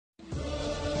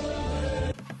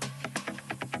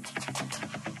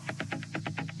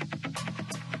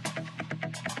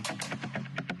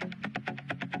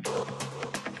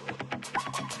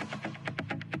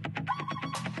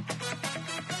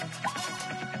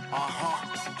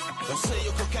Eu sei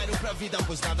o que eu quero pra vida,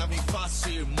 pois nada me faça,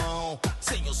 irmão.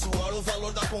 Sem o suor, o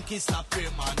valor da conquista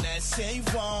permanece em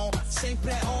vão.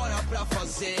 Sempre é hora pra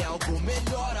fazer algo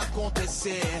melhor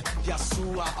acontecer. E a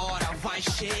sua hora vai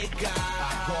chegar.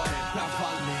 Agora é pra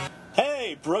valer.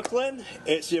 Hey, Brooklyn,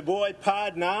 it's your boy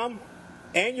Pod Nam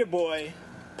and your boy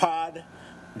Pod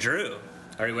Drew.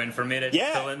 Are you waiting for me to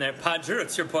fill in there? Pod Drew,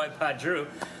 it's your boy Pod Drew.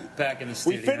 Back in the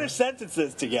studio. We finish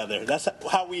sentences together. That's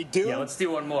how we do. Yeah, let's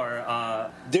do one more. I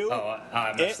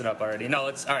messed it up already. No,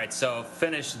 let's. All right, so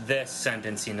finish this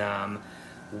sentence, Nam.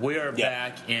 We're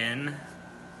back in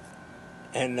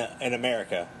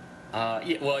America.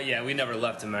 We never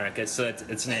left America, so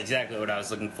it's not exactly what I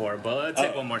was looking for. But let's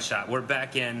take one more shot. We're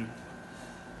back in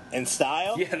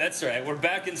style. Yeah, that's right. We're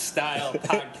back in style,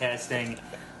 podcasting,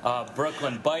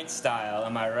 Brooklyn Byte style.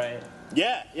 Am I right?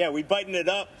 Yeah, we biting it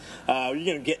up. We're going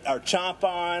to get our chomp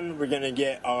on, we're going to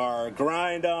get our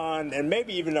grind on, and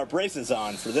maybe even our braces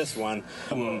on for this one.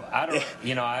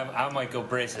 I might go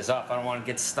braces up. I don't want to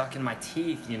get stuck in my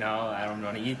teeth, I don't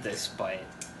want to eat this bite.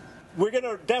 We're going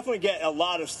to definitely get a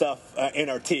lot of stuff in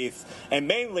our teeth. And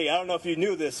mainly, I don't know if you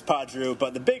knew this, Padru,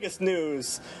 but the biggest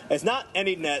news is not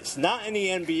any Nets, not any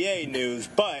NBA news,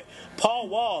 but Paul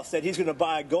Wall said he's going to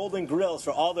buy golden grills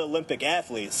for all the Olympic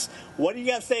athletes. What do you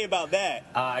got to say about that?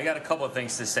 I got a couple of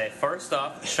things to say. First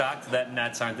off, shocked that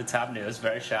Nets aren't the top news.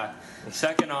 Very shocked.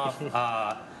 Second off,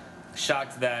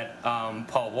 shocked that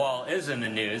Paul Wall is in the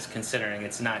news, considering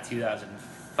it's not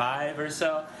 2005 or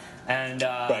so. And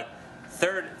right.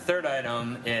 Third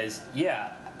item is,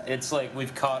 it's like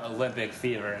we've caught Olympic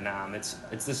fever now. It's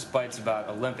this Byte's about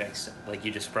Olympics, like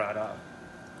you just brought up.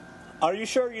 Are you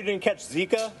sure you didn't catch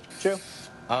Zika, Drew?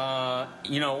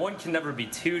 One can never be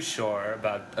too sure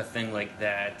about a thing like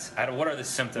that. What are the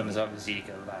symptoms of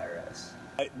Zika virus?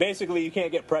 Basically, you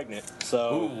can't get pregnant.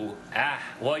 So.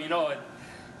 Well, you know what?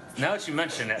 Now that you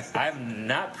mention it, I'm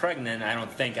not pregnant. I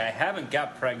don't think I haven't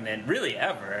got pregnant really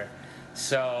ever.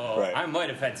 So right. I might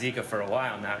have had Zika for a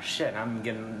while now. Shit, I'm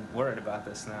getting worried about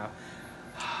this now.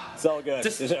 It's all good.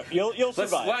 You'll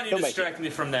survive. Why don't you distract me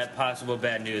from that possible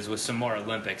bad news with some more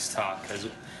Olympics talk? Because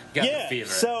we got the fever.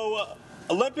 So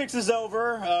Olympics is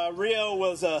over. Rio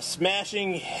was a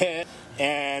smashing hit,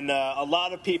 and a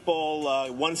lot of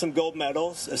people won some gold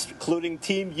medals, including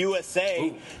Team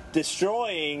USA,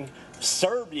 destroying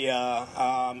Serbia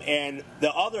and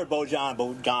the other Bojan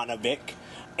Bogdanovic.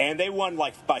 And they won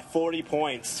by 40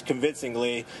 points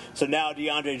convincingly. So now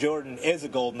DeAndre Jordan is a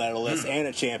gold medalist and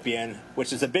a champion,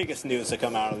 which is the biggest news to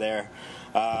come out of there.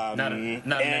 Not an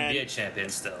NBA champion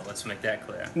still. Let's make that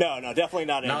clear. No, definitely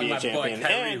not an NBA champion. My boy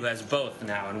Kyrie has both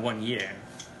now in 1 year.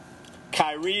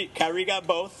 Kyrie got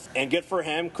both, and good for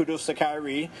him. Kudos to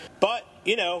Kyrie. But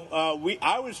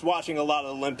I was watching a lot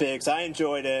of the Olympics. I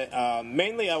enjoyed it.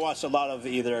 Mainly, I watched a lot of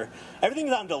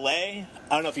everything's on delay.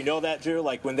 I don't know if you know that, Drew.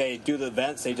 Like when they do the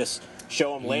events, they just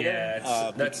show them later.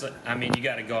 Yeah, you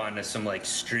got to go on to some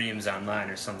streams online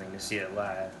or something to see it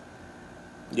live.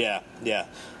 Yeah.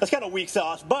 That's kind of weak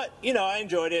sauce, but, I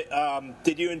enjoyed it.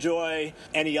 Did you enjoy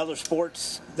any other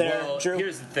sports there, Drew?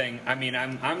 Here's the thing.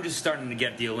 I'm just starting to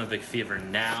get the Olympic fever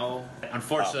now.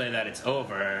 Unfortunately, that it's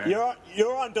over.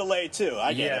 You're on delay, too.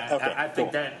 I get it. Okay, I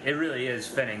think that it really is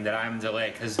fitting that I'm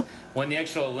delayed, because when the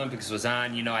actual Olympics was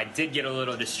on, I did get a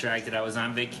little distracted. I was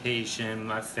on vacation with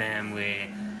my family.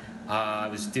 I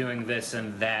was doing this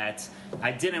and that.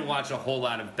 I didn't watch a whole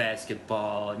lot of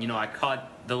basketball. I caught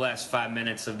the last 5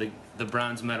 minutes of the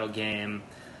bronze medal game.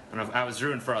 And I was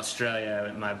rooting for Australia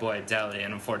with my boy Delhi,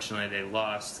 and unfortunately they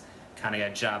lost. Kind of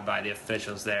got jobbed by the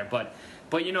officials there. But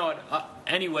you know what?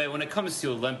 Anyway, when it comes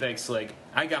to Olympics,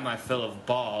 I got my fill of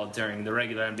ball during the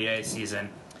regular NBA season.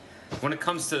 When it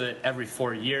comes to the every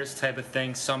 4 years type of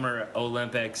thing, Summer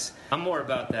Olympics, I'm more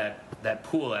about that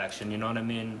pool action. You know what I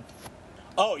mean?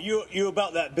 Oh, you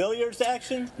about that billiards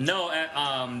action? No,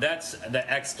 that's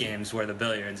the X Games where the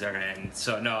billiards are in.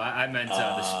 So, no, I meant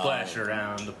the splash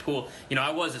around the pool. I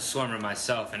was a swimmer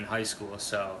myself in high school,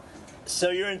 so...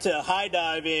 So you're into high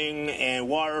diving and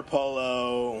water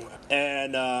polo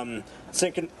and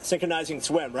synchronizing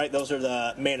swim, right? Those are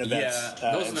the main events.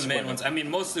 Yeah, those are the main ones.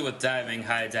 Mostly with diving,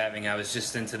 high diving, I was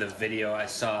just into the video I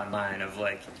saw online of,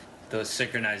 those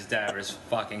synchronized divers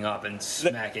fucking up and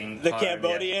smacking the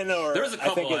Cambodian, or there was a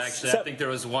couple actually. I think there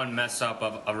was one mess up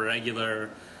of a regular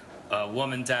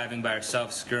woman diving by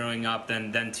herself screwing up,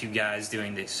 then two guys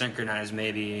doing the synchronized.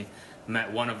 Maybe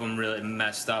one of them really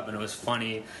messed up, and it was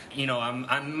funny.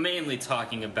 I'm mainly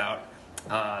talking about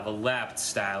the lapped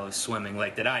style of swimming,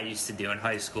 that I used to do in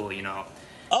high school. You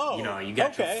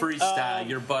got your freestyle,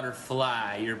 your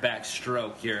butterfly, your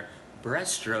backstroke, your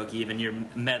breaststroke, even your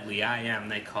medley, IM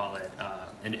they call it,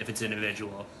 and if it's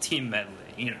individual, team medley,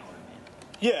 you know what I mean.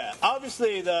 Yeah,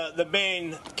 obviously the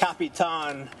main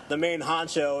capitan, the main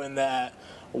honcho in that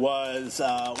was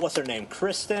what's her name,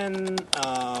 Kristen.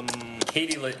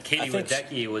 Katie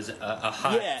Ledecky was a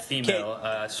hot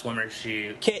female swimmer.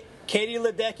 Katie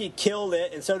Ledecky killed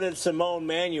it, and so did Simone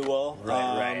Manuel.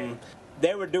 Right.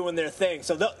 They were doing their thing.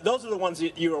 So those are the ones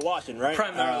you were watching, right?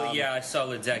 Primarily, yeah. I saw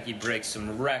Ledecky break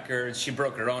some records. She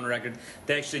broke her own record.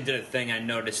 They actually did a thing I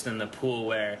noticed in the pool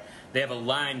where they have a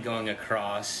line going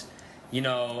across. You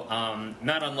know,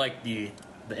 not unlike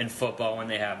in football when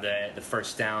they have the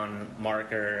first down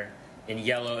marker in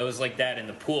yellow. It was like that in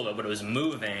the pool, though, but it was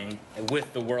moving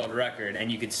with the world record,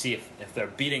 and you could see if they're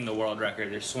beating the world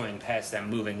record, they're swimming past that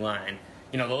moving line.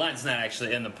 You know, the line's not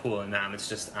actually in the pool in them, it's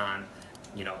just on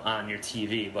your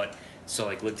TV, but so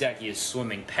like Ledecky is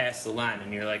swimming past the line,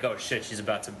 and you're like, oh shit, she's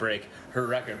about to break her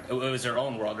record. It was her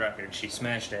own world record. She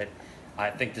smashed it.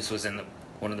 I think this was in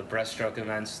one of the breaststroke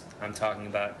events I'm talking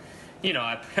about. You know,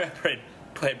 I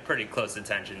paid pretty close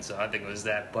attention, so I think it was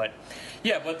that. But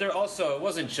yeah, but there also, it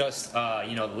wasn't just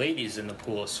ladies in the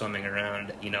pool swimming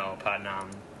around, Padnam.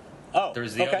 Oh,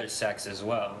 there's the other sex as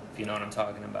well, if you know what I'm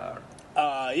talking about.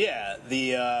 Yeah,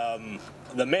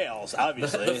 the males,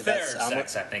 obviously. The fair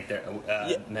sex, I think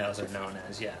males are known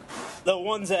as, yeah. The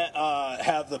ones that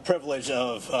have the privilege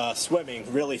of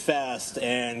swimming really fast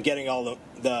and getting all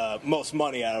the most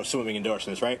money out of swimming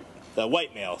endorsements, right? The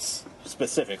white males,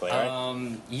 specifically,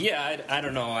 right? Yeah, I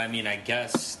don't know. I mean, I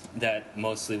guess that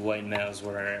mostly white males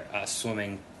were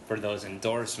swimming for those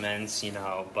endorsements,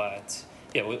 but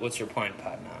yeah, what's your point,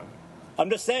 Padnam? I'm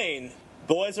just saying,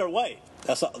 boys are white.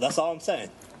 That's all I'm saying.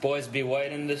 Boys be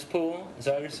white in this pool? Is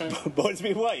that what you're saying? Boys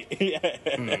be white, yeah.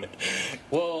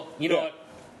 Well, you know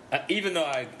what? Even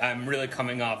though I'm really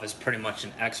coming off as pretty much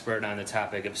an expert on the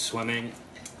topic of swimming,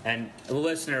 and the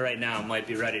listener right now might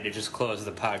be ready to just close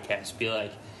the podcast, be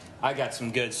like, I got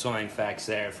some good swimming facts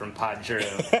there from Pod Drew.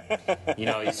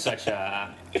 He's such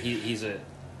he's a,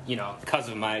 because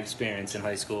of my experience in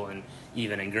high school and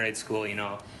even in grade school,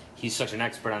 he's such an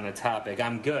expert on the topic.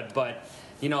 I'm good, but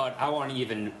you know what? I want to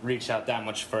even reach out that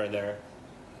much further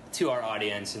to our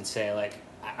audience and say, like,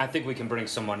 I think we can bring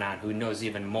someone on who knows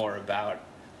even more about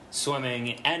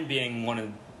swimming and being one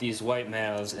of these white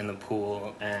males in the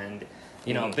pool. And,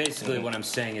 basically what I'm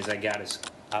saying is I got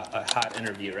a hot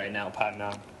interview right now,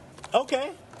 Padnam.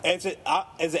 Okay. Is it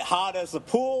hot as a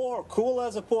pool or cool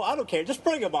as a pool? I don't care. Just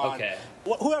bring them on. Okay.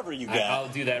 Whoever you got. I'll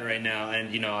do that right now.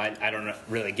 And, I don't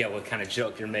really get what kind of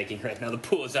joke you're making right now. The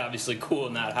pool is obviously cool,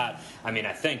 not hot. I mean,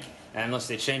 I think, unless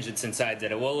they changed it since I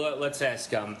did it. Well, let's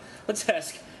ask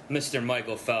Mr.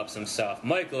 Michael Phelps himself.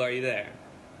 Michael, are you there?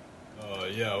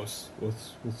 Yeah.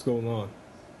 What's going on?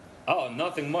 Oh,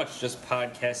 nothing much. Just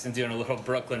podcasting, doing a little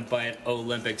Brooklyn Byte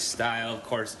Olympic style. Of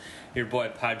course, your boy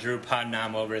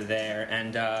Padnam over there.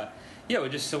 And, we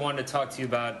just wanted to talk to you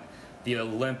about the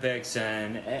Olympics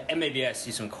and maybe ask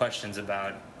you some questions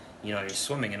about, your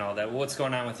swimming and all that. What's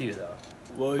going on with you, though?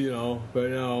 Well,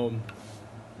 right now I'm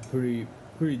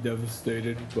pretty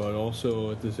devastated, but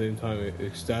also at the same time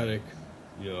ecstatic.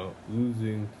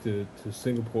 Losing to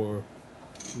Singapore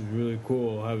was really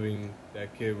cool, having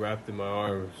that kid wrapped in my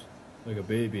arms like a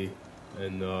baby.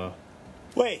 And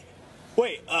Wait,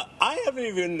 I haven't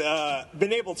even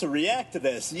been able to react to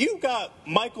this. You got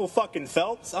Michael fucking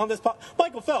Phelps on this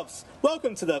Michael Phelps,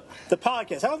 welcome to the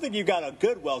podcast. I don't think you got a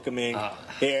good welcoming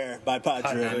here by Pod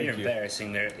Drew. You're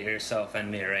embarrassing yourself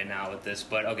and me right now with this,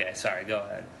 but okay, sorry, go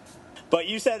ahead. But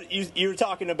you said you were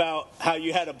talking about how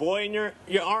you had a boy in your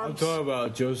arms? I'm talking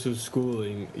about Joseph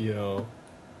Schooling,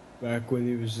 back when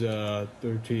he was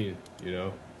 13,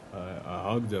 I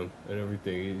hugged him and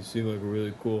everything. He seemed like a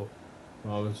really cool,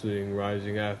 promising,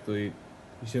 rising athlete.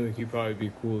 He seemed like he'd probably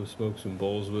be cool to smoke some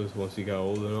bowls with once he got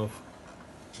old enough.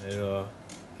 And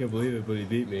can't believe it, but he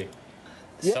beat me.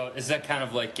 So is that kind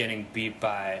of like getting beat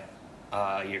by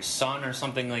your son or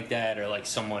something like that, or like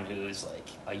someone who's like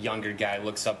a younger guy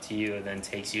looks up to you and then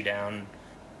takes you down?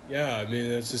 Yeah, I mean,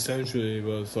 that's essentially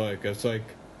what it's like. It's like,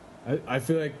 I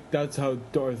feel like that's how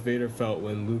Darth Vader felt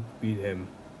when Luke beat him.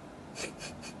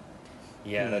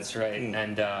 Yeah, that's right.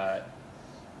 And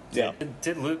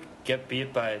did Luke get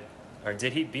beat by, or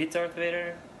did he beat Darth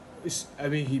Vader? I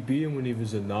mean, he beat him when he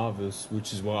was a novice,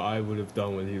 which is what I would have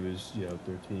done when he was,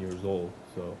 13 years old.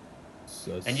 So.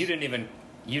 And you didn't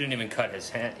even cut his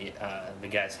hand, the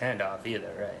guy's hand off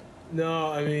either, right?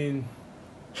 No, I mean,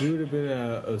 he would have been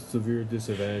at a severe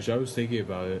disadvantage. I was thinking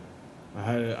about it.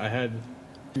 I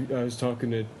was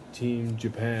talking to Team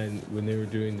Japan when they were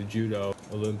doing the Judo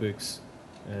Olympics,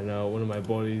 And one of my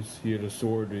buddies, he had a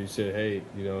sword, and he said, "Hey,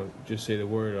 just say the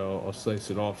word, I'll slice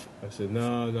it off." I said,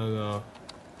 No.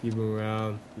 Keep him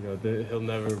around. He'll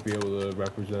never be able to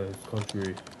represent his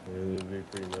country. It'll be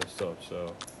pretty messed up.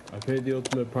 So I paid the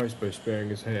ultimate price by sparing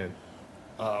his hand.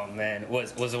 Oh man,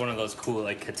 was it one of those cool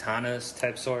like katanas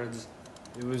type swords?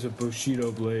 It was a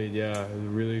Bushido blade, yeah. It was a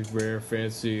really rare,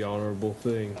 fancy, honorable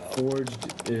thing.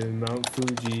 Forged in Mount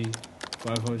Fuji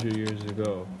 500 years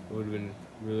ago. It would have been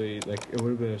really, it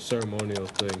would have been a ceremonial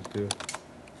thing, too.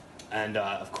 And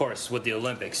of course, with the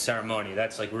Olympics ceremony,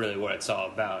 that's like really what it's all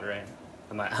about, right?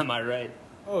 Am I right?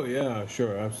 Oh, yeah,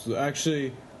 sure, absolutely.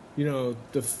 Actually,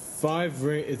 it's 5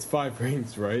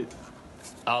 rings, right?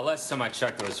 Last time I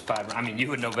checked, it was 5. I mean, you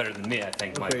would know better than me, I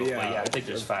think, Okay, Michael. yeah, But yeah, I think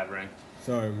there's 5 rings.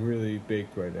 Sorry, I'm really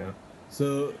baked right now.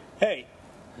 So, Hey,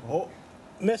 oh,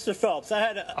 Mr. Phelps, I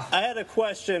had a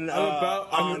question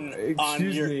on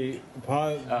your. me,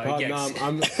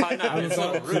 Padnam, Padnam, it's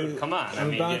a little rude. Come on.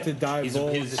 I'm about to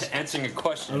divulge. He's just answering a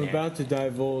question. I'm here. about to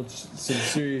divulge some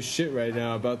serious shit right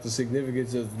now about the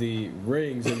significance of the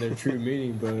rings and their true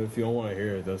meaning. But if you don't want to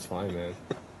hear it, that's fine, man.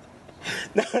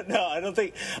 No, I don't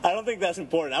think that's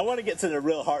important. I want to get to the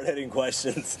real hard-hitting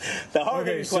questions. The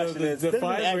hard-hitting question is the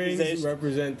 5 rings accusation.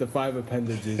 represent the 5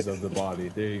 appendages of the body.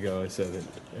 There you go. I said it.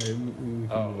 We can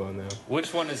move on now.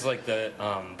 Which one is like the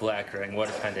black ring? What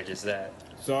appendage is that?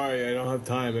 Sorry, I don't have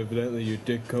time. Evidently, your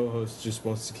dick co-host just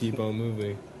wants to keep on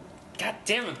moving. God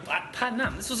damn it,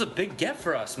 Padnam, this was a big get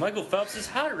for us. Michael Phelps is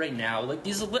hot right now. Like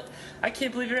I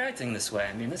can't believe you're acting this way.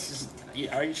 I mean, this is.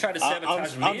 Are you trying to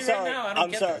sabotage me right now? I don't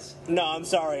get this. No, I'm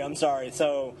sorry.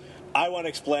 So, I want to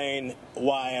explain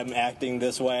why I'm acting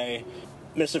this way.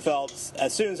 Mr. Phelps,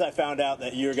 as soon as I found out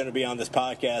that you were going to be on this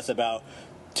podcast about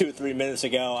 2 or 3 minutes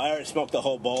ago, I already smoked the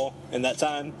whole bowl in that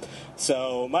time.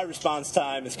 So, my response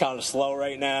time is kind of slow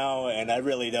right now, and I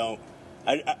really don't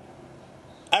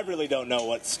know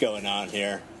what's going on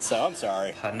here, so I'm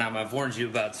sorry. Now, I've warned you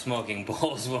about smoking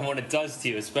bowls when what it does to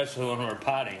you, especially when we're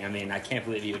potting. I mean, I can't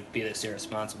believe you would be this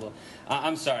irresponsible.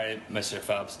 I'm sorry, Mr.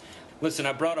 Phelps. Listen,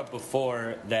 I brought up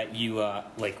before that you,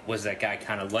 was that guy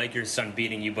kind of like your son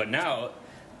beating you, but now,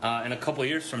 in a couple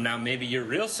years from now, maybe your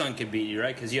real son could beat you,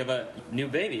 right? Because you have a new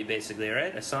baby, basically,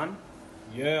 right? A son?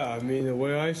 Yeah, I mean, the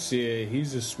way I see it,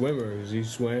 he's a swimmer. He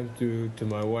swam to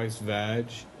my wife's vag,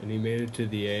 and he made it to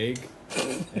the egg.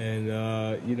 And,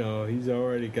 he's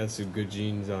already got some good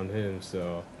genes on him,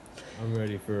 so I'm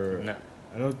ready for...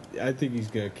 No. I think he's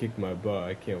going to kick my butt.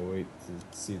 I can't wait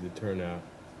to see the turnout.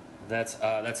 That's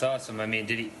awesome. I mean,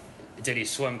 did he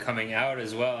swim coming out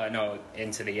as well? I know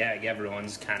into the egg,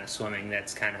 everyone's kind of swimming.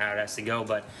 That's kind of how it has to go,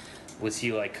 but was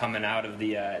he, coming out of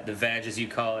the vag, as you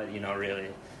call it, really...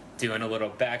 doing a little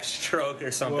backstroke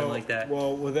or something like that?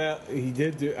 Well, without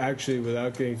getting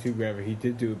too graphic, he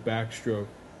did do a backstroke,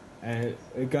 and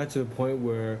it got to the point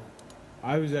where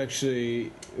it was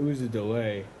a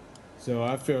delay. So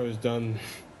after I was done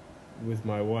with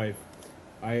my wife,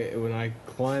 when I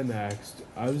climaxed,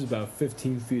 I was about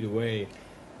 15 feet away,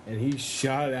 and he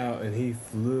shot out and he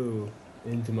flew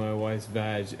into my wife's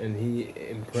vag, and he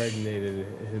impregnated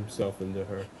himself into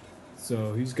her.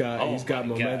 So he's got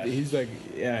momentum. Gosh. He's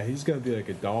gonna be like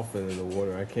a dolphin in the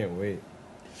water. I can't wait.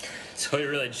 So he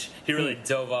really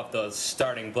dove off those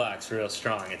starting blocks real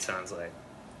strong. It sounds like.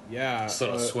 Yeah. Just a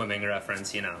little swimming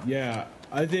reference, Yeah,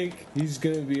 I think he's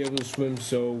gonna be able to swim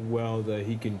so well that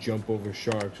he can jump over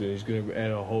sharks, and he's gonna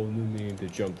add a whole new meaning to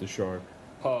jump the shark.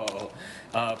 Oh,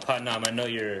 Padnam, I know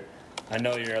you're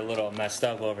a little messed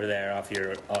up over there off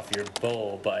your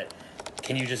bowl, but.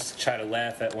 Can you just try to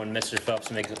laugh at when Mr. Phelps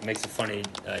makes a funny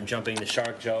jumping the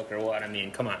shark joke or what? I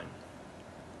mean, come on.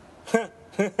 That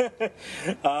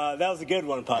was a good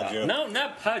one, Padru. No,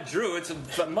 not Padru.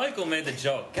 Michael made the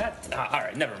joke. God, all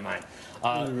right, never mind.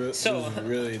 This is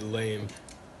really lame.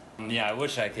 Yeah, I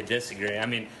wish I could disagree. I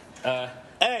mean,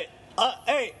 Hey,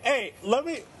 let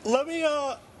me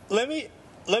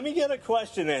get a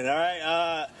question in, all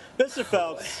right? Mr.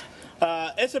 Phelps,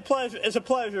 it's a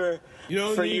pleasure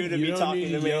for you to be talking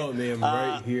to me. Yell at me. I'm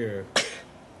right here.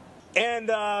 And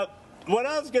what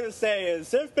I was gonna say is,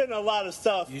 there's been a lot of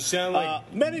stuff. You sound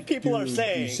like many people are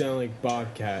saying. You sound like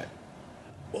Bobcat.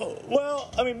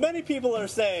 Well, I mean, many people are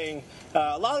saying.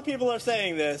 A lot of people are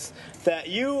saying this, that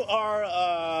you are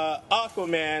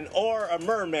Aquaman or a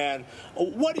merman.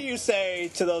 What do you say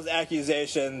to those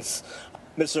accusations,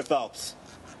 Mr. Phelps?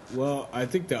 Well, I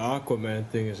think the Aquaman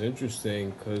thing is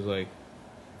interesting because, I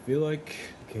feel like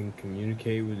I can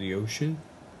communicate with the ocean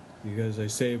because I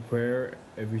say a prayer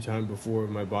every time before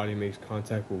my body makes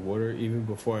contact with water, even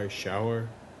before I shower.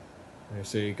 I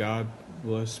say, God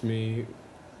bless me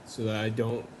so that I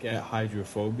don't get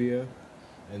hydrophobia.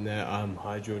 and that I'm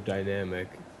hydrodynamic,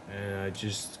 and I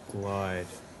just glide,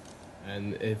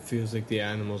 and it feels like the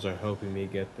animals are helping me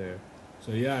get there.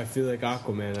 So yeah, I feel like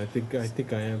Aquaman. I think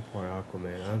I am part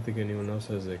Aquaman. I don't think anyone else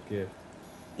has that gift.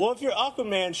 Well, if you're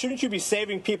Aquaman, shouldn't you be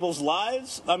saving people's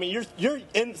lives? I mean, you're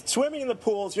swimming in the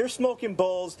pools, you're smoking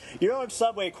bowls, you're on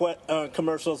Subway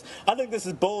commercials. I think this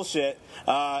is bullshit.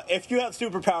 If you have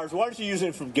superpowers, why aren't you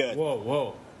using them for good?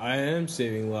 Whoa! I am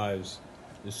saving lives.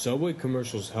 The Subway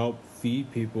commercials help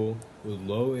feed people with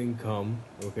low income.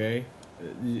 Okay,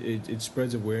 it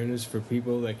spreads awareness for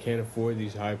people that can't afford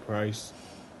these high-priced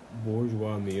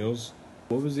bourgeois meals.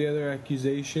 What was the other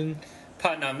accusation?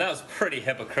 Putnam, that was pretty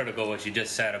hypocritical what you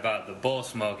just said about the bowl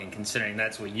smoking, considering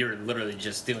that's what you're literally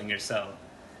just doing yourself.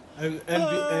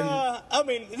 I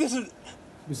mean, this is.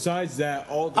 Besides that,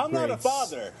 all the I'm greats, not a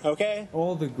father, okay?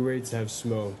 all the greats have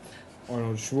smoked.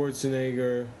 Arnold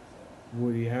Schwarzenegger,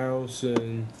 Woody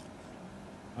Harrelson.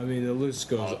 I mean, the list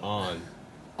goes on.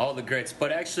 All the greats.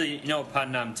 But actually, you know,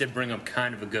 Putnam did bring up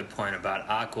kind of a good point about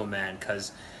Aquaman,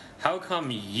 because how come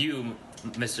you,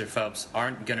 Mr. Phelps,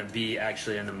 aren't going to be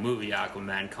actually in the movie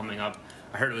Aquaman coming up?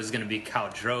 I heard it was going to be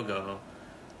Khal Drogo,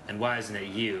 and why isn't it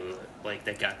you, like,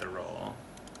 that got the role?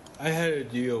 I had a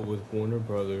deal with Warner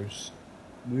Brothers.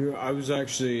 I was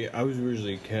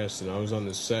originally cast, and I was on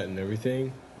the set and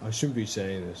everything. I shouldn't be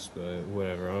saying this, but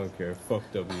whatever, I don't care. Fuck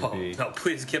WB. Oh, no,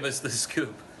 please give us the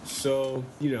scoop. So,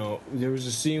 you know, there was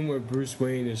a scene where Bruce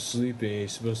Wayne is sleeping.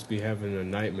 He's supposed to be having a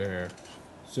nightmare.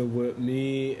 So with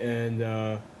me and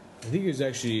I think it was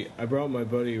actually, I brought my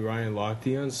buddy Ryan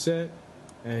Lochte on set,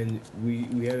 and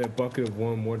we had a bucket of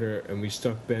warm water, and we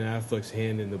stuck Ben Affleck's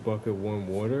hand in the bucket of warm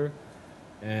water,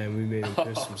 and we made him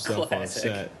piss himself on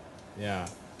set. Yeah.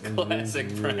 It was Classic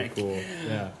really prank. Cool.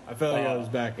 Yeah. I felt like I was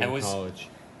back in college.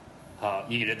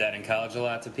 You did that in college a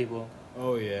lot to people?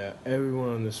 Oh yeah. Everyone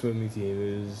on the swimming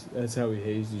team that's how we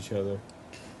hazed each other.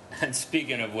 And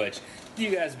speaking of which,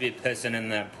 you guys be pissing in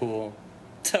that pool.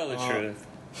 Tell the truth.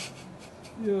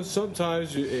 You know,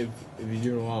 sometimes if you're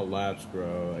doing a lot of laps,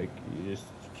 bro, like you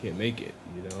can't make it.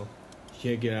 You know, you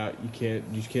can't get out. You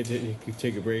can't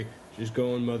take a break. Just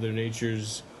go in Mother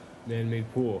Nature's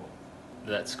man-made pool.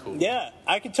 That's cool. Yeah,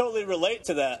 I can totally relate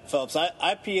to that, Phelps.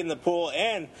 I pee in the pool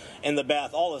and in the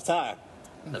bath all the time.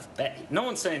 In the bath? No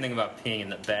one's saying anything about peeing in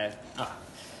the bath. Ah.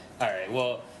 All right,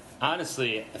 well,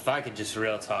 honestly, if I could just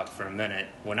real talk for a minute,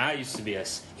 when I used to be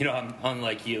I'm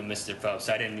unlike you, Mr. Phelps.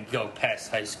 I didn't go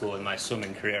past high school in my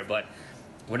swimming career, but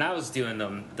when I was doing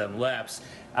them laps,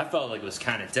 I felt like it was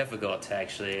kind of difficult to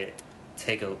actually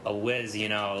take a whiz, you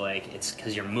know, like it's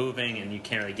because you're moving and you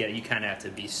can't really get it. You kind of have to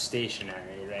be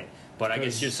stationary, right? But I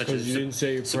guess you're such a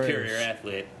superior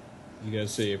athlete. You gotta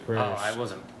say your prayers. Oh, I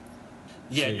wasn't.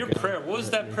 Yeah, your prayer. What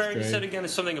was that prayer you said again?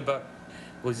 It's something about.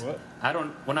 What?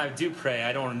 When I do pray,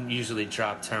 I don't usually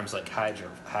drop terms like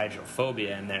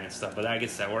hydrophobia in there and stuff, but I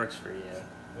guess that works for you.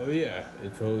 Oh yeah,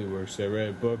 it totally works. I read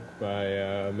a book by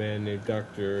a man named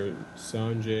Dr.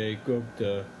 Sanjay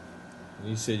Gupta, and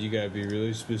he said you gotta be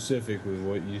really specific with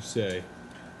what you say.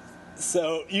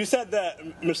 So you said that,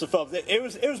 Mr. Phelps,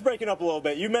 it was breaking up a little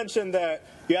bit. You mentioned that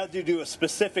you have to do a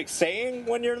specific saying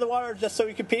when you're in the water just so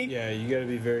you can pee? Yeah, you got to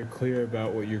be very clear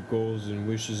about what your goals and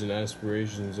wishes and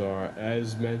aspirations are,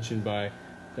 as mentioned by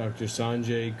Dr.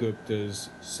 Sanjay Gupta's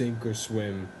Sink or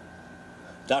Swim.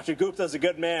 Dr. Gupta's a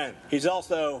good man. He's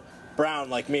also brown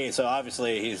like me, so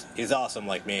obviously he's awesome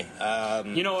like me.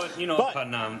 You know what,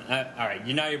 Putnam? All right,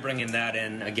 now you're bringing that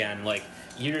in again. Like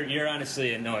you're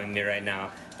honestly annoying me right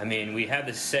now. I mean, we had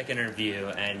this second interview,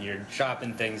 and you're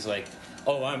dropping things like,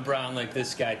 "Oh, I'm brown like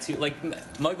this guy too." Like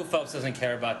Michael Phelps doesn't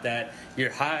care about that. You're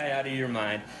high out of your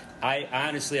mind. I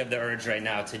honestly have the urge right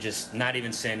now to just not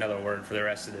even say another word for the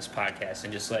rest of this podcast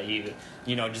and just let you,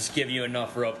 just give you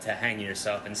enough rope to hang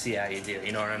yourself and see how you do.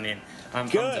 You know what I mean? I'm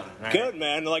done. Good,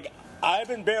 man. Like, I've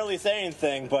been barely saying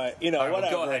anything, but, All right, whatever.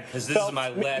 Well, go ahead, because this is my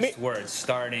last word,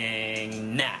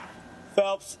 starting now.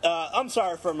 Phelps, I'm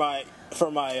sorry for my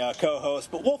co-host,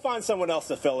 but we'll find someone else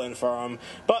to fill in for him.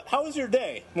 But how was your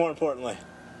day, more importantly?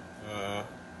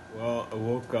 Well, I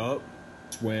woke up,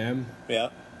 swam. Yeah.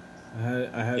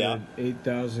 I had an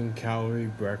 8,000 calorie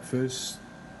breakfast.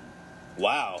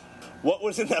 Wow. What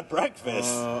was in that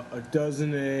breakfast? A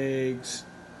dozen eggs,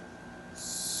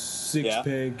 6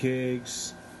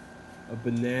 pancakes, a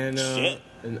banana,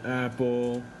 an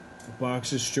apple, a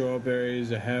box of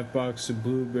strawberries, a half box of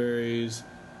blueberries,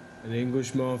 an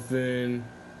English muffin,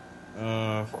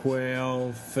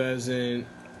 quail, pheasant,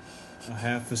 a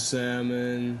half a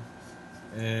salmon,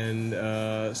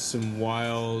 and some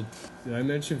wild... Did I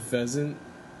mention pheasant?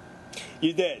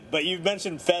 You did, but you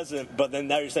mentioned pheasant, but then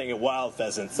now you're saying a wild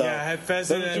pheasant. So Yeah, I had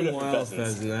pheasant those are two and different wild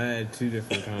pheasants. pheasant. I had two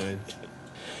different kinds.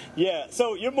 Yeah,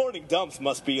 so your morning dumps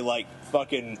must be like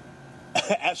fucking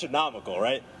astronomical,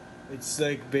 right? It's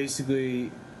like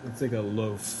basically, it's like a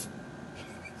loaf.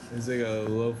 It's like a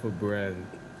loaf of bread.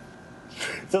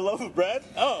 It's a loaf of bread?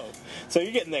 Oh, so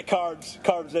you're getting the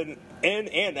carbs in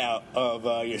and out of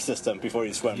your system before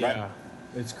you swim, Yeah, right?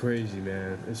 it's crazy,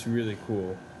 man. It's really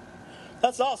cool.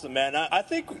 That's awesome, man. I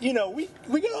think,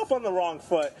 we get off on the wrong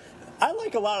foot. I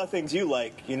like a lot of things you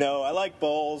like. I like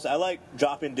bowls. I like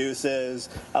dropping deuces.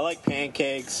 I like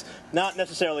pancakes. Not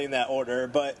necessarily in that order,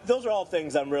 but those are all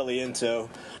things I'm really into.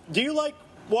 Do you like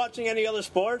watching any other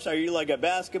sports? Are you like a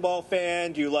basketball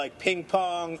fan? Do you like ping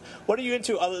pong? What are you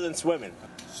into other than swimming?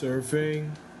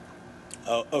 Surfing,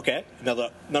 Oh, okay. Another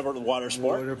water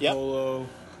sport. water Yep. polo,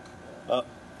 All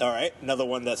right. Another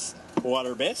one that's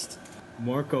water based.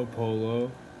 Marco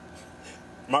Polo,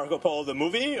 Marco Polo the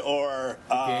movie or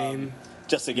game,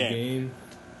 just a game? game.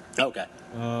 Okay.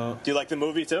 Do you like the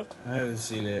movie too? I haven't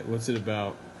seen it. What's it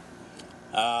about?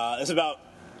 It's about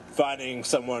finding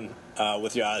someone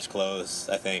with your eyes closed,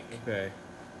 I think. Okay.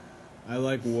 I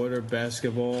like water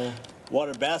basketball.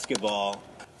 Water basketball.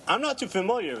 I'm not too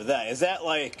familiar with that. Is that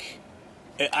like?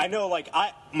 I know, like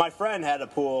my friend had a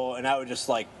pool, and I would just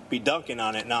like be dunking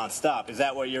on it nonstop. Is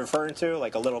that what you're referring to?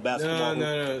 Like a little basketball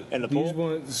No. in the These pool?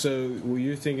 ones. So what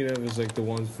you're thinking of is like the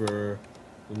ones for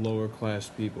the lower class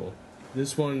people.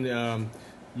 This one,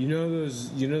 you know those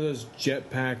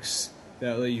jetpacks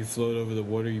that let you float over the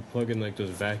water. You plug in like those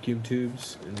vacuum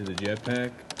tubes into the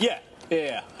jetpack.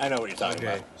 Yeah. I know what you're talking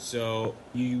about. So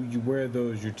you wear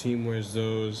those. Your team wears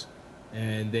those.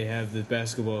 And they have the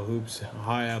basketball hoops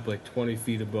high up, like 20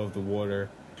 feet above the water.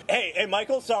 Hey,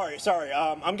 Michael. Sorry.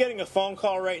 I'm getting a phone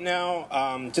call right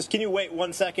now. Just can you wait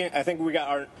 1 second? I think we got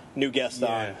our new guest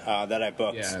on that I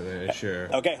booked. Yeah, man,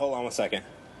 sure. Okay, hold on 1 second.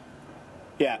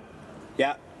 Yeah.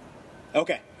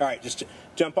 Okay. All right. Just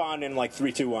jump on in like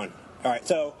 3, 2, 1. All right.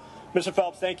 So, Mr.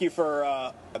 Phelps, thank you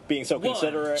for being so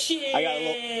considerate. Cheer! I got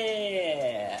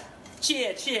a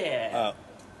little. Cheer!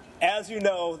 As you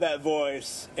know, that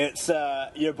voice, it's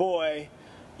your boy,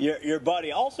 your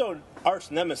buddy, also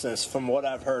arch nemesis from what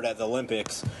I've heard at the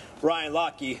Olympics, Ryan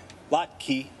Latka,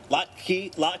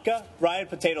 Ryan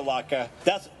Potato Latka.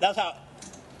 That's how.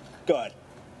 Go ahead.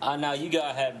 Now you go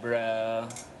ahead, bro.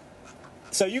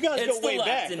 So you guys It's go way the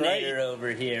back, Loctinator right? over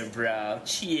here, bro.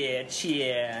 Cheer.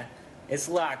 It's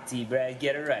Lockty, bro.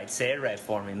 Get it right. Say it right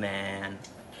for me, man.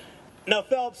 Now,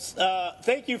 Phelps,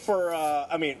 thank you for.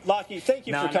 Lackey, thank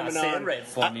you for coming say on. it right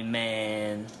for me,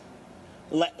 man.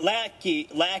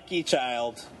 Lackey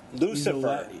child,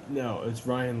 Lucifer, No, it's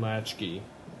Ryan Latchkey.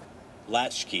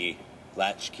 Latchkey,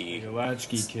 Like a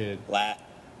latchkey kid. Latchkey.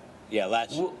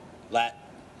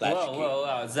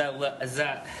 Whoa! Is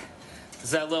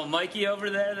that little Mikey over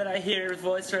there that I hear his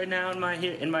voice right now in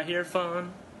my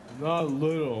earphone? Not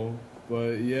little,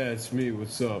 but yeah, it's me.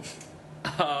 What's up?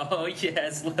 Oh yeah,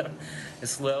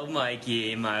 it's little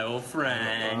Mikey, my old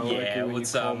friend. I don't like it Yeah, when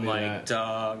what's you call up, me Mike that.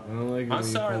 Dog? I don't like it when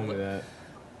you call me that.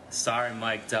 Sorry,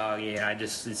 Mike Dog. Yeah,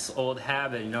 it's old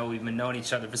habit. We've been knowing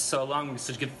each other for so long. We're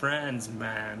such good friends,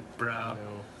 man, bro. I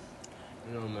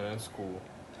know, man. That's cool.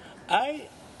 I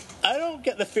don't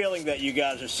get the feeling that you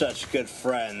guys are such good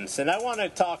friends, and I want to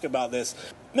talk about this.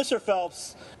 Mr.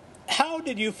 Phelps, how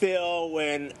did you feel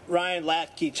when Ryan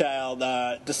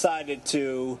Latkechild decided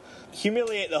to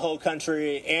humiliate the whole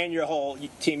country and your whole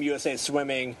Team USA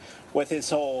swimming with his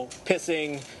whole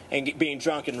pissing and being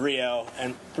drunk in Rio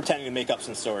and pretending to make up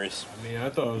some stories? I mean, I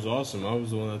thought it was awesome. I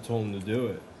was the one that told him to do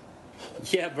it.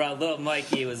 Yeah, bro. Little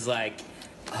Mikey was like,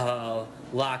 "Oh,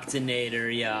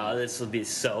 Loctinator, yeah, this will be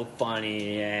so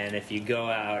funny. And if you go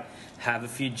out, have a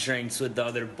few drinks with the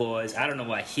other boys." I don't know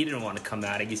why he didn't want to come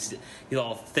out. I guess he's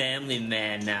all family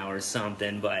man now or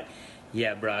something. But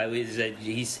yeah, bro,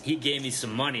 he gave me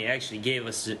some money. He actually gave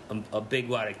us a big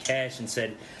wad of cash and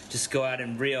said, just go out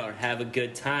in Rio and have a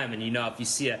good time. And if you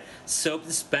see a soap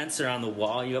dispenser on the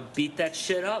wall, you beat that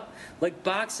shit up like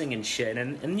boxing and shit.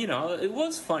 And it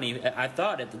was funny, I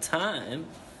thought, at the time.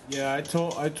 Yeah, I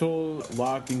told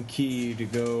Lock and Key to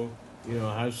go,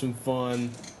 have some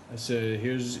fun. I said,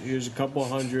 here's a couple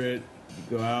hundred.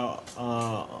 Go out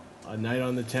a night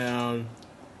on the town.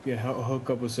 Hook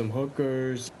up with some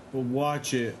hookers. But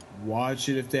watch it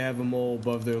if they have a mole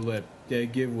above their lip.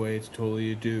 Dead giveaway. It's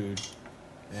totally a dude.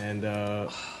 And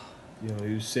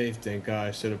he was safe. Thank God.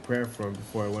 I said a prayer for him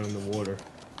before I went in the water.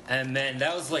 And man,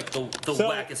 that was like the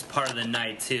wackest part of the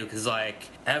night too, because like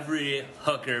every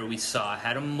hooker we saw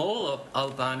had a mole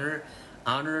up on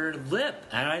on her lip,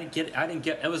 and I didn't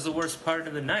get. It was the worst part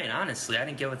of the night. Honestly, I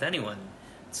didn't get with anyone.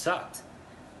 It sucked.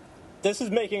 This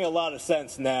is making a lot of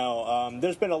sense now.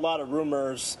 There's been a lot of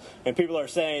rumors, and people are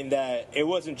saying that it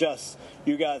wasn't just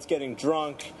you guys getting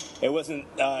drunk. It wasn't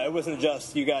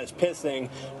just you guys pissing,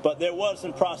 but there was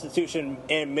some prostitution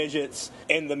and midgets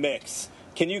in the mix.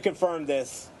 Can you confirm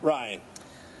this, Ryan?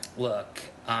 Look,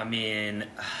 I mean,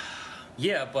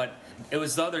 yeah, but it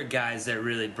was the other guys that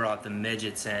really brought the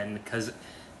midgets in, because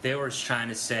they were trying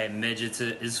to say midgets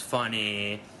is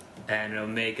funny and it'll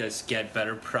make us get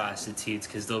better prostitutes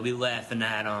because they'll be laughing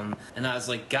at them. And I was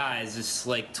like, guys, it's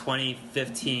like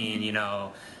 2015, you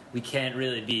know, we can't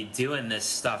really be doing this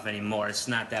stuff anymore. It's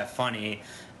not that funny.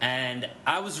 And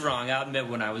I was wrong. I'll admit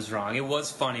when I was wrong. It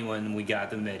was funny when we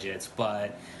got the midgets,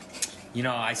 but, you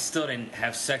know, I still didn't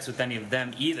have sex with any of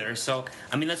them either. So,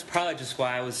 I mean, that's probably just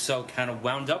why I was so kind of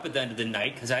wound up at the end of the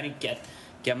night, because I didn't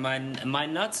get my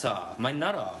nut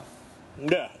off.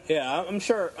 Yeah, I'm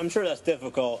sure that's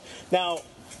difficult. Now,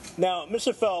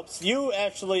 Mr. Phelps, you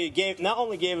actually not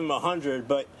only gave him 100,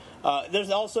 but there's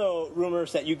also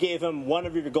rumors that you gave him one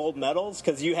of your gold medals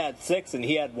because you had 6 and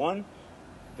he had 1.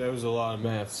 That was a lot of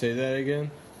math. Say that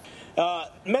again.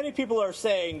 Many people are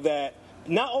saying that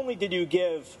not only did you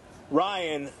give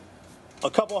Ryan a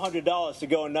couple $100 to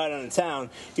go a night on the town,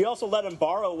 you also let him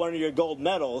borrow one of your gold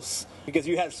medals because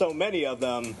you had so many of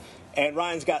them, and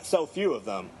Ryan's got so few of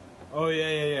them. Oh,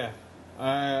 yeah.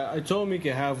 I told him he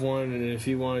could have one, and if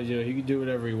he wanted, you know, he could do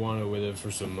whatever he wanted with it for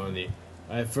some money.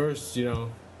 At first, you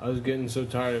know, I was getting so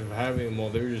tired of having them all.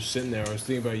 They were just sitting there. I was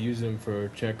thinking about using them for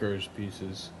checkers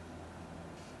pieces.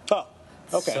 Oh,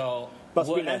 okay. So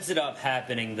what ended up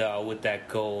happening, though, with that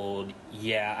gold,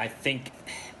 yeah, I think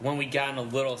when we got in a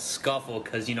little scuffle,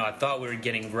 because, you know, I thought we were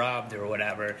getting robbed or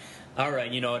whatever, all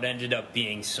right, you know, it ended up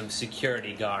being some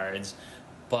security guards,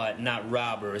 but not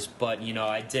robbers. But, you know,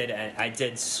 I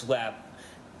did slap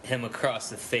him across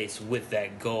the face with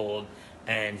that gold,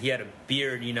 and he had a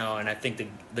beard, you know, and I think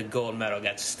the gold medal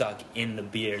got stuck in the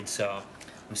beard. So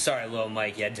I'm sorry, little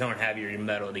Mikey, I don't have your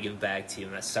medal to give back to you.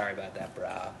 I'm sorry about that,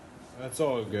 bro. That's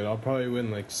all good. I'll probably win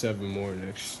like 7 more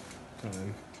next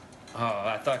time. Oh,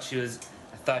 I thought she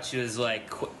was like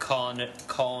calling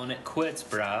it quits,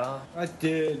 bro. I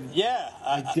did. Yeah,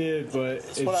 I did, but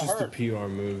it's just a PR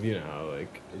move, you know.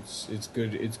 Like it's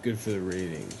good. It's good for the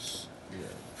ratings. Yeah.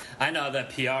 I know that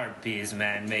PR bees,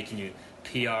 man, making you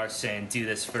PR saying do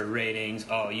this for ratings.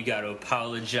 Oh, you got to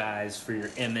apologize for your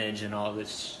image and all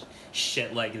this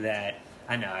shit like that.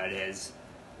 I know how it is.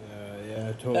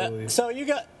 Yeah, totally. So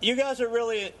you guys are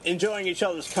really enjoying each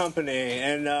other's company,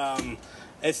 and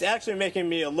it's actually making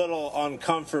me a little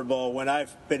uncomfortable when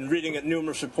I've been reading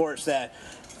numerous reports that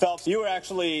Phelps, you were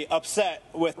actually upset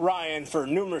with Ryan for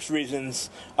numerous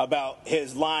reasons about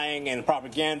his lying and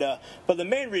propaganda. But the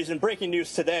main reason, breaking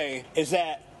news today, is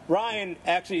that Ryan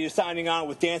actually is signing on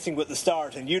with Dancing with the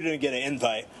Stars, and you didn't get an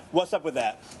invite. What's up with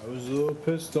that? I was a little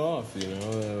pissed off, you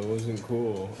know. That wasn't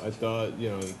cool. I thought, you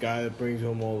know, the guy that brings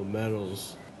home all the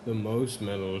medals, the most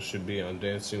medals, should be on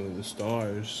Dancing with the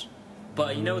Stars.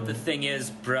 But you know what the thing is,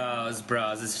 bros,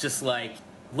 it's just like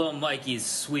little Mikey's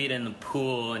sweet in the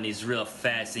pool and he's real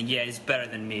fast, and yeah, he's better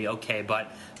than me, okay, but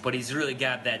he's really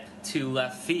got that 2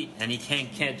 left feet, and he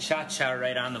can't cha-cha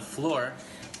right on the floor.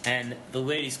 And the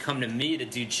ladies come to me to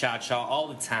do cha-cha all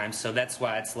the time, so that's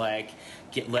why it's like,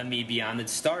 let me be on the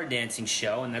star dancing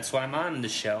show, and that's why I'm on the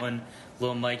show, and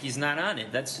little Mikey's not on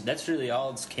it. That's really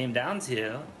all it came down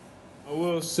to. I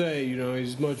will say, you know,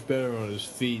 he's much better on his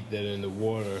feet than in the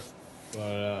water.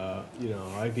 But, you know,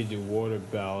 I could do water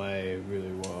ballet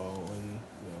really well, and,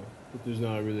 you know, but there's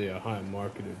not really a high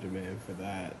market or demand for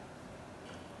that.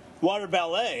 Water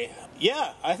ballet?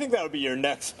 Yeah, I think that would be your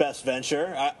next best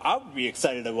venture. I would be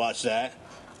excited to watch that.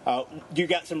 You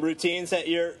got some routines that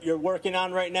you're working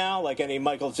on right now, like any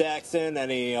Michael Jackson,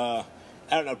 any, I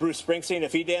don't know, Bruce Springsteen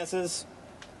if he dances?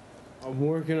 I'm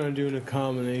working on doing a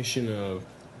combination of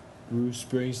Bruce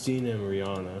Springsteen and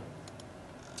Rihanna.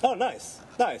 Oh, nice.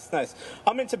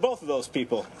 I'm into both of those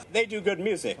people. They do good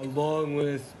music. Along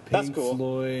with Pink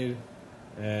Floyd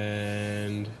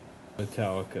and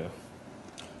Metallica.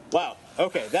 Wow.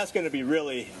 Okay, that's going to be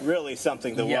really, really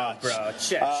something to watch. Yeah,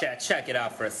 bro, check it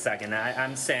out for a second.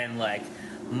 I'm saying, like,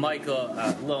 Michael,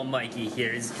 little Mikey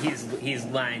here, he's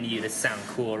lying to you to sound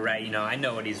cool, right? You know, I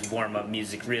know what his warm-up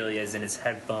music really is in his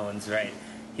headphones, right?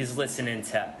 He's listening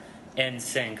to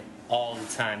NSYNC all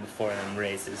the time before them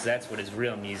races. That's what his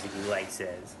real music he likes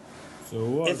is. So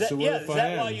what? Is that, so what if is I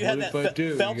that am? why you had what that if I do?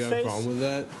 You got Phelps a face? problem with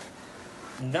that?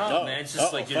 No, man, it's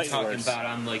just like you're fighting talking words. about.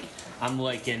 I'm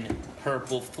like in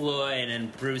Purple Floyd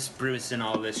and Bruce and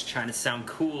all this, trying to sound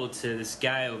cool to this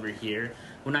guy over here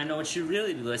when I know what you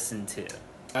really listen to.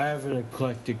 I have an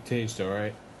eclectic taste,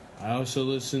 alright? I also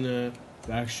listen to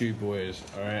Backstreet Boys,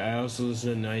 alright? I also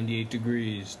listen to 98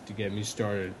 Degrees to get me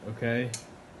started, okay?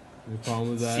 Any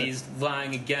problem with that? See, he's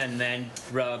lying again, man.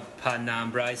 Bro,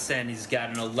 Padnam saying he's got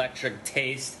an electric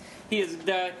taste. He'd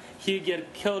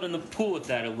get killed in the pool with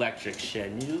that electric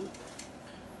shit.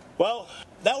 Well,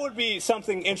 that would be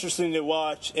something interesting to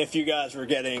watch if you guys were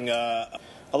getting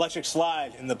electric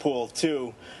slide in the pool,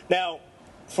 too. Now,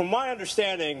 from my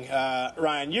understanding,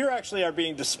 Ryan, you actually are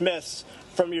being dismissed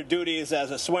from your duties as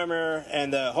a swimmer,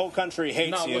 and the whole country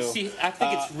hates you. No, well, see, I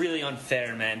think it's really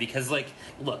unfair, man, because, like,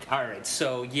 look, all right,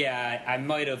 so, yeah, I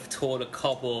might have told a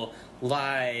couple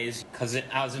lies because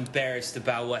I was embarrassed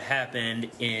about what happened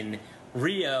in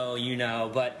Rio, you know,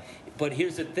 but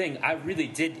here's the thing, I really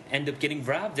did end up getting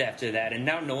robbed after that, and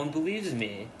now no one believes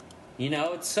me. You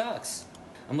know, it sucks.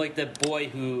 I'm like that boy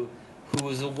who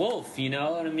was a wolf, you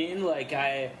know what I mean? Like,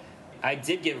 I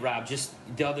did get robbed just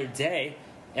the other day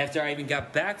after I even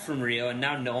got back from Rio, and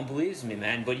now no one believes me,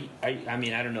 man. But, I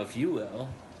mean, I don't know if you will.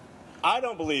 I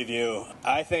don't believe you.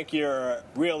 I think you're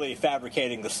really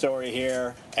fabricating the story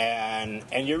here, and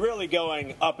you're really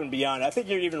going up and beyond. I think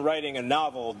you're even writing a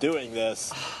novel doing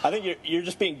this. I think you're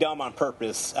just being dumb on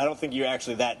purpose. I don't think you're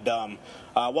actually that dumb.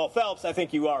 Well, Phelps, I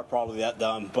think you are probably that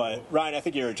dumb, but Ryan, I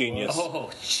think you're a genius. Oh,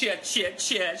 shit,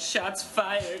 shots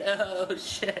fired, oh,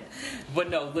 shit. But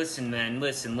no, listen, man,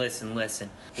 listen.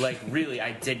 Like, really,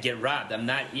 I did get robbed.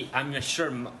 I'm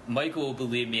sure Michael will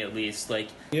believe me at least, like.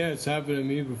 Yeah, it's happened to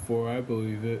me before, I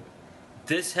believe it.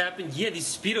 This happened? Yeah,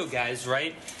 these Speedo guys,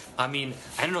 right? I mean,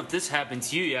 I don't know if this happened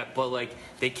to you yet, but, like,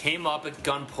 they came up at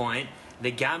gunpoint,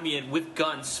 they got me with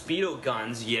guns, Speedo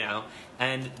guns, you know,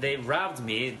 and they robbed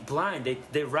me blind.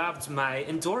 They robbed my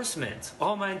endorsement,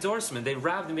 all my endorsement. They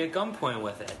robbed me at gunpoint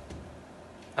with it.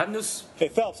 I have no... Hey,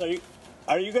 Phelps,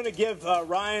 are you going to give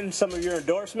Ryan some of your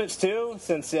endorsements too,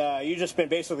 since you've just been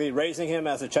basically raising him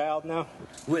as a child now?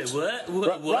 Wait, what?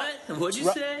 What? What'd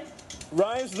you say?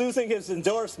 Ryan's losing his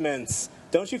endorsements.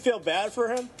 Don't you feel bad for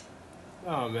him?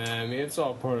 Oh, man, I mean, it's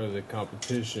all part of the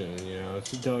competition, you know?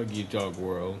 It's a dog-eat-dog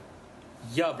world.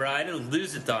 Yo, bro, I didn't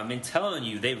lose it, though. I mean, telling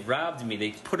you, they robbed me.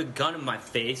 They put a gun in my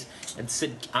face and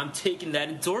said, I'm taking that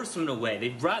endorsement away.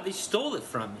 They stole it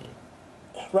from me.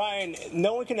 Ryan,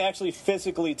 no one can actually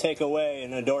physically take away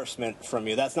an endorsement from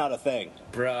you. That's not a thing.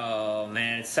 Bro,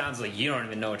 man, it sounds like you don't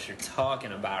even know what you're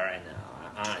talking about right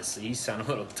now. Honestly, you sound a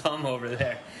little dumb over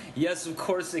there. Yes, of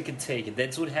course they could take it.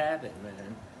 That's what happened,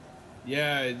 man.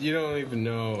 Yeah, you don't even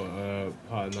know,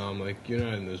 Padnam, like, you're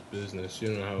not in this business. You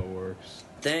don't know how it works.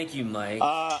 Thank you, Mike.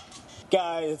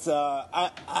 Guys,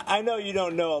 I know you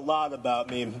don't know a lot about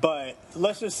me, but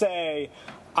let's just say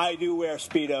I do wear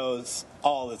Speedos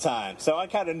all the time. So I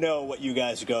kind of know what you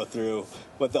guys go through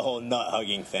with the whole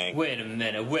nut-hugging thing. Wait a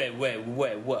minute. Wait.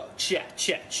 Whoa. Check.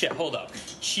 Hold up.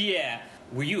 Yeah.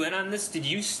 Were you in on this? Did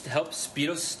you help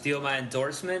Speedo steal my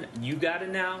endorsement? You got it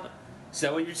now? Is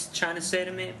that what you're trying to say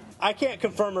to me? I can't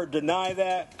confirm or deny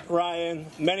that, Ryan.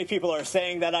 Many people are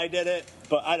saying that I did it,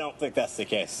 but I don't think that's the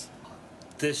case.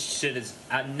 This shit is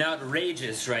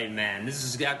outrageous, right, man? This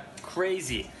is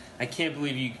crazy. I can't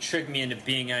believe you tricked me into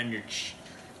being on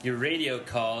your radio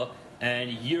call,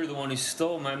 and you're the one who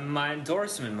stole my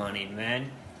endorsement money, man.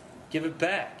 Give it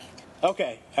back.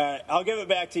 Okay, I'll give it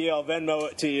back to you. I'll Venmo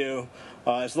it to you,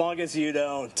 as long as you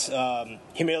don't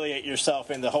humiliate yourself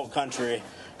in the whole country.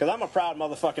 Because I'm a proud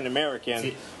motherfucking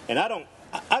American, and I don't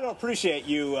appreciate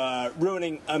you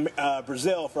ruining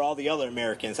Brazil for all the other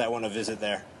Americans that want to visit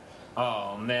there.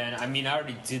 Oh, man, I mean, I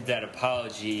already did that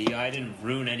apology. I didn't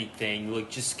ruin anything.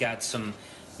 Like, just got some,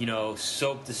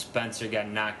 soap dispenser got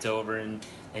knocked over, and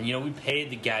we paid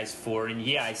the guys for it. And,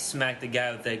 yeah, I smacked the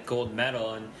guy with that gold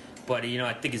medal, but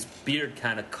I think his beard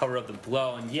kind of covered up the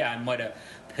blow. And, yeah, I might have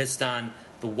pissed on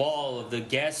the wall of the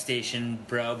gas station,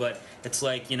 bro, but it's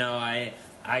like,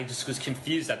 I just was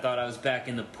confused. I thought I was back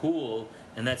in the pool,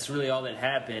 and that's really all that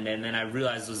happened. And then I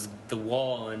realized it was the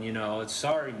wall, and, it's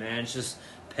sorry, man. It's just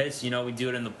piss. We do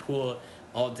it in the pool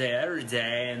all day, every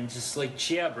day, and just like,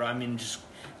 yeah, bro. I mean,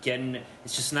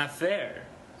 it's just not fair.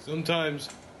 Sometimes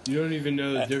you don't even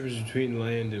know the difference between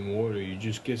land and water. You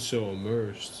just get so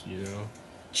immersed,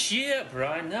 Yeah, bro,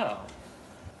 I know.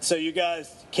 So you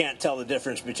guys can't tell the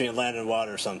difference between land and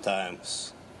water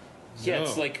sometimes. Yeah, No.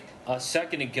 It's like a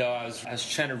second ago I was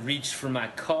trying to reach for my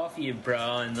coffee,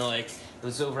 bro, and like it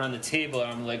was over on the table,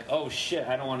 and I'm like, oh shit,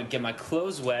 I don't want to get my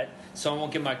clothes wet, so I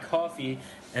won't get my coffee.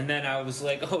 And then I was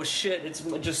like, oh shit, it's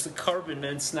just the carpet, and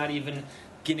it's not even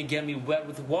gonna get me wet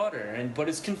with water, but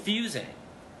it's confusing.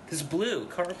 Cause blue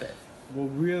carpet. What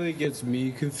really gets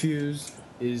me confused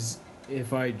is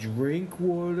if I drink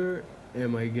water,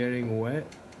 am I getting wet,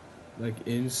 like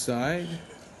inside,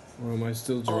 or am I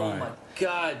still dry? Oh my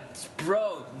god,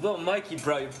 bro, little Mikey,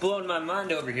 bro, you're blowing my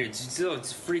mind over here.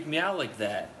 It's freaked me out like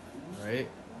that. Right?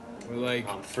 Or like,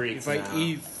 I'm freaked if I now.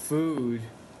 eat food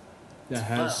that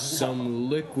has some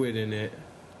liquid in it,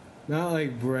 not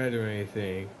like bread or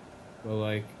anything, but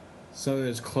like something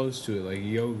that's close to it, like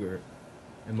yogurt.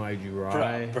 Am I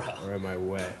dry Bro. or am I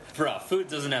wet? Bro, food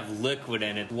doesn't have liquid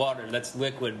in it. Water, that's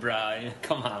liquid, bro.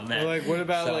 Come on, man. Or like, what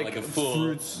about Sound like a fool.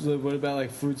 fruits? What about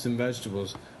like fruits and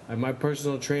vegetables? Like my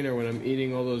personal trainer, when I'm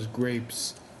eating all those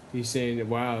grapes, he's saying,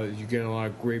 "Wow, you're getting a lot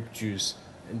of grape juice,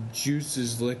 and juice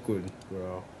is liquid,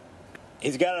 bro."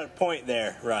 He's got a point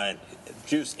there, Ryan.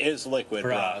 Juice is liquid,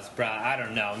 Bro, I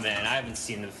don't know, man. I haven't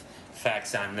seen the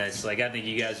facts on this. Like, I think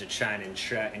you guys are trying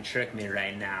to trick me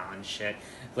right now and shit.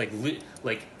 Like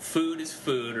food is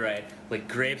food, right? Like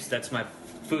grapes, that's my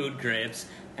food, grapes,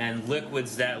 and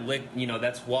liquids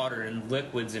that's water, and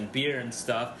liquids and beer and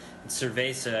stuff, and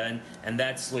cerveza, and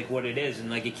that's like what it is, and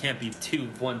like it can't be two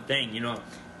of one thing, you know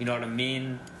what I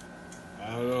mean?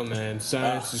 I don't know, man.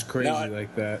 Science is crazy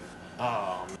like that.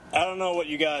 Oh, I don't know what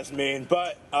you guys mean,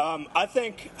 but I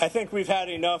think we've had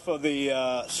enough of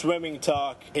the swimming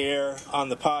talk here on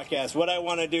the podcast. What I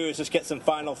want to do is just get some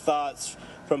final thoughts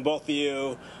from both of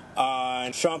you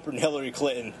on Trump and Hillary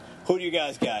Clinton. Who do you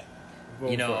guys got? Vote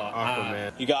for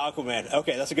Aquaman. You got Aquaman.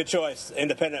 Okay, that's a good choice.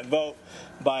 Independent vote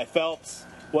by Phelps.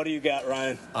 What do you got,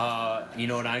 Ryan?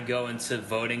 When I go into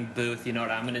voting booth, you know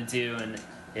what I'm gonna do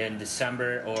in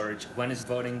December, or when is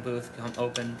voting booth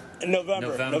open?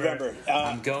 November.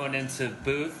 I'm going into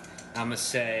booth. I'm gonna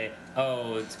say,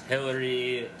 oh,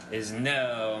 Hillary is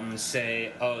no. I'm gonna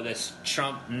say, oh, this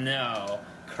Trump no.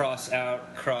 Cross out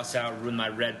with my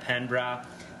red pen, brah.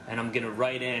 And I'm gonna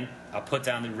write in. I'll put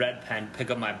down the red pen, pick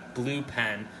up my blue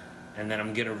pen, and then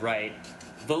I'm gonna write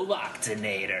the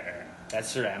Locktonator.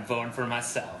 That's right. I'm voting for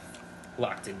myself.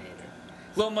 Locktonator.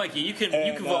 Little Mikey, you can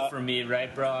vote for me,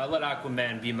 right, bro? I let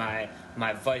Aquaman be my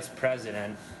vice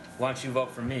president. Why don't you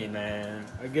vote for me, man?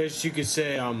 I guess you could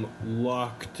say I'm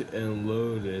locked and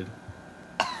loaded.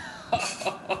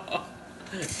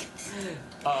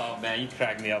 Oh, man, you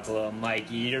crack me up a little,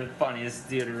 Mikey. You're the funniest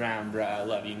dude around, bro. I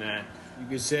love you, man. You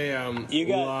could say I'm you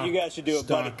guys should do a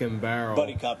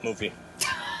buddy cop movie.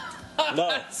 No.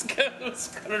 That's good.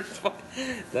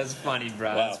 That's funny, bro.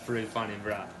 Wow. That's pretty funny,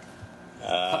 bro.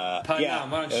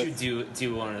 Padnam, why don't you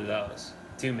do one of those?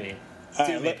 Do me.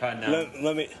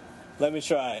 Padnam. Let me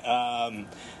try.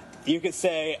 You could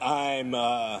say I'm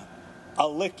a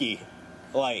licky,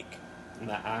 like.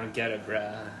 Nah, I don't get it, bro.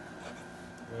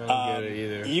 I don't get it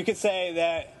either. You could say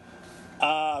that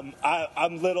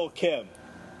I'm Little Kim.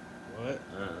 What?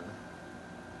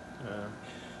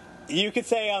 You could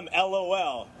say I'm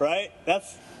LOL, right?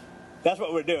 That's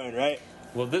what we're doing, right?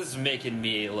 Well, this is making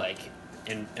me like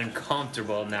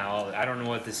uncomfortable now. I don't know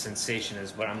what the sensation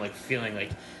is, but I'm like feeling like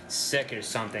sick or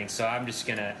something. So I'm just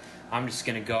gonna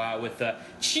go out with a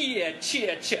cheer,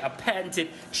 a patented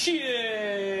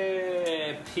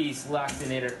cheer. Peace,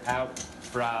 Locktonator out,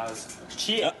 bros.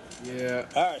 Cheer. Yeah.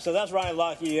 All right, so that's Ryan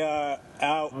Lochte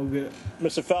out. I'm good.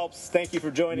 Mr. Phelps, thank you for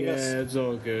joining us. Yeah, it's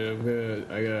all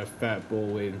good. I got a fat bull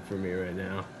waiting for me right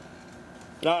now.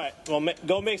 All right, well,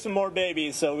 go make some more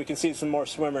babies so we can see some more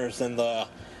swimmers in the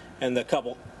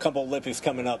couple Olympics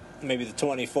coming up. Maybe the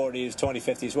 2040s,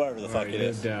 2050s, whatever the fuck it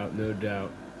is. No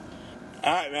doubt.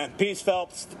 All right, man. Peace,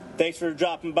 Phelps. Thanks for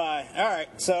dropping by. All right,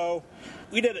 so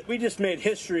we just made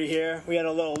history here. We had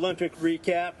a little Olympic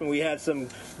recap, and we had some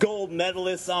gold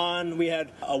medalists on. We had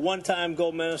a one-time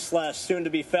gold medalist /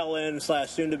 soon-to-be felon /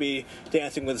 soon-to-be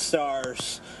Dancing with the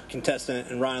Stars contestant,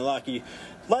 and Ryan Lochte.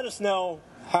 Let us know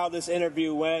how this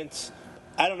interview went.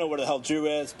 I don't know where the hell Drew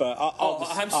is, but I'll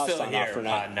still sign here off for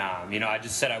now. I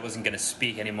just said I wasn't going to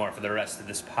speak anymore for the rest of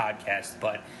this podcast,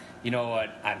 but you know what?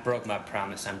 I broke my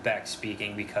promise. I'm back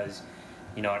speaking because,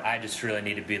 you know what? I just really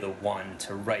need to be the one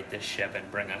to right this ship and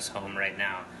bring us home right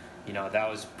now. You know, that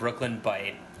was Brooklyn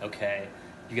Byte, okay?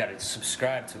 You got to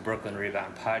subscribe to Brooklyn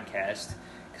Rebound Podcast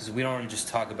because we don't just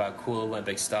talk about cool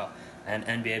Olympic stuff and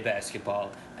NBA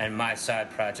basketball and my side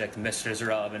project, Mr.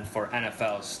 Irrelevant for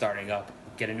NFL, starting up.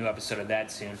 Get a new episode of that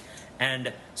soon.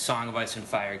 And Song of Ice and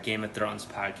Fire, Game of Thrones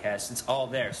podcast. It's all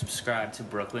there. Subscribe to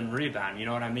Brooklyn Rebound. You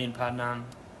know what I mean, Padnam?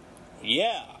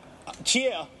 Yeah.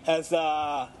 Cheer, as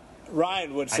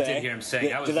Ryan would say. I did hear him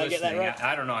saying. I was listening. I get that right?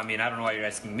 I don't know. I don't know why you're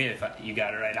asking me if you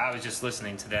got it right. I was just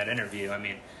listening to that interview.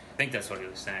 I think that's what he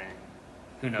was saying.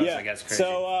 Who knows? Yeah. I guess crazy.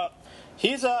 So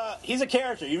He's a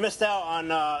character. You missed out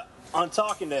on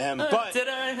talking to him. But did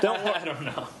I? I don't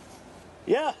know.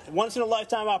 Yeah, once in a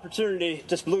lifetime opportunity.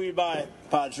 Just blew you by,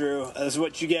 Padru. That's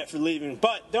what you get for leaving.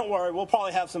 But don't worry, we'll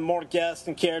probably have some more guests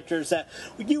and characters that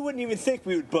you wouldn't even think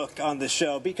we would book on the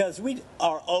show, because we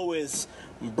are always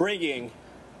bringing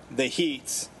the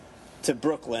heat to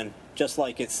Brooklyn, just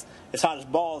like it's hot as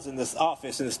balls in this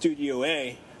office in the Studio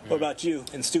A. What about you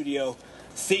in Studio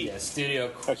C? Yeah, Studio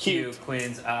Q,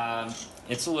 Queens.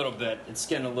 It's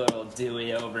getting a little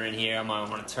dewy over in here. I'm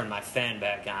going to turn my fan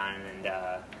back on, and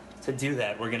to do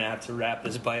that, we're going to have to wrap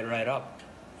this bite right up.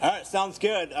 All right, sounds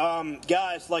good.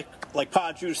 Guys, like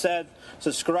Padru said,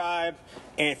 subscribe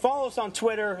and follow us on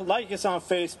Twitter, like us on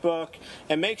Facebook,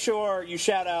 and make sure you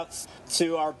shout out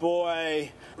to our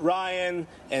boy Ryan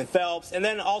and Phelps. And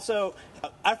then also,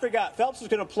 I forgot, Phelps was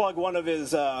going to plug one of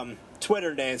his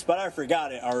Twitter names, but I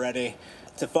forgot it already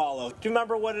to follow. Do you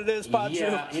remember what it is, Padru?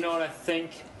 Yeah, you know what I think?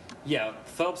 Yeah,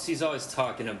 Phelps, he's always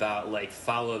talking about, like,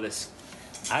 follow this.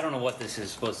 I don't know what this is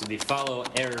supposed to be. Follow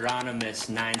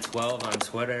Aronymous912 on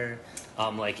Twitter,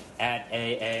 like at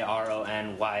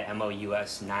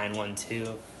AARONYMOUS912.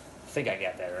 I think I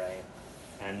got that right.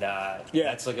 And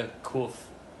that's like a cool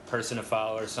person to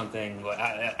follow or something.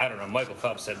 I don't know. Michael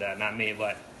Phelps said that, not me.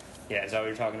 But yeah, is that what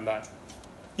you're talking about?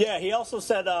 Yeah, he also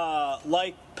said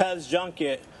like Pez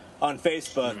Junket on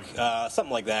Facebook,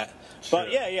 something like that. Sure.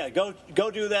 But yeah, go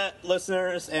do that,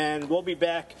 listeners, and we'll be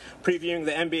back previewing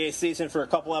the NBA season for a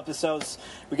couple episodes.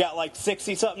 We got like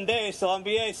 60-something days till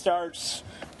NBA starts.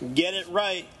 Get it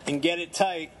right and get it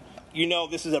tight. You know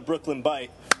this is a Brooklyn Byte.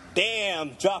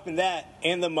 Damn, dropping that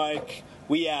in the mic.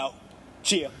 We out.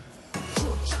 Cheer.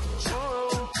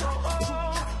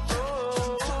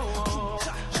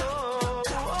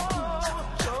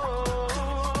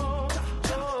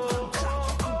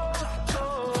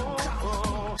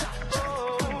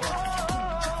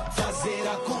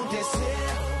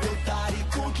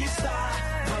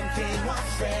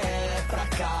 Pra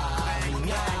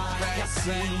caminhar, e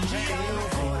assim eu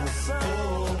vou.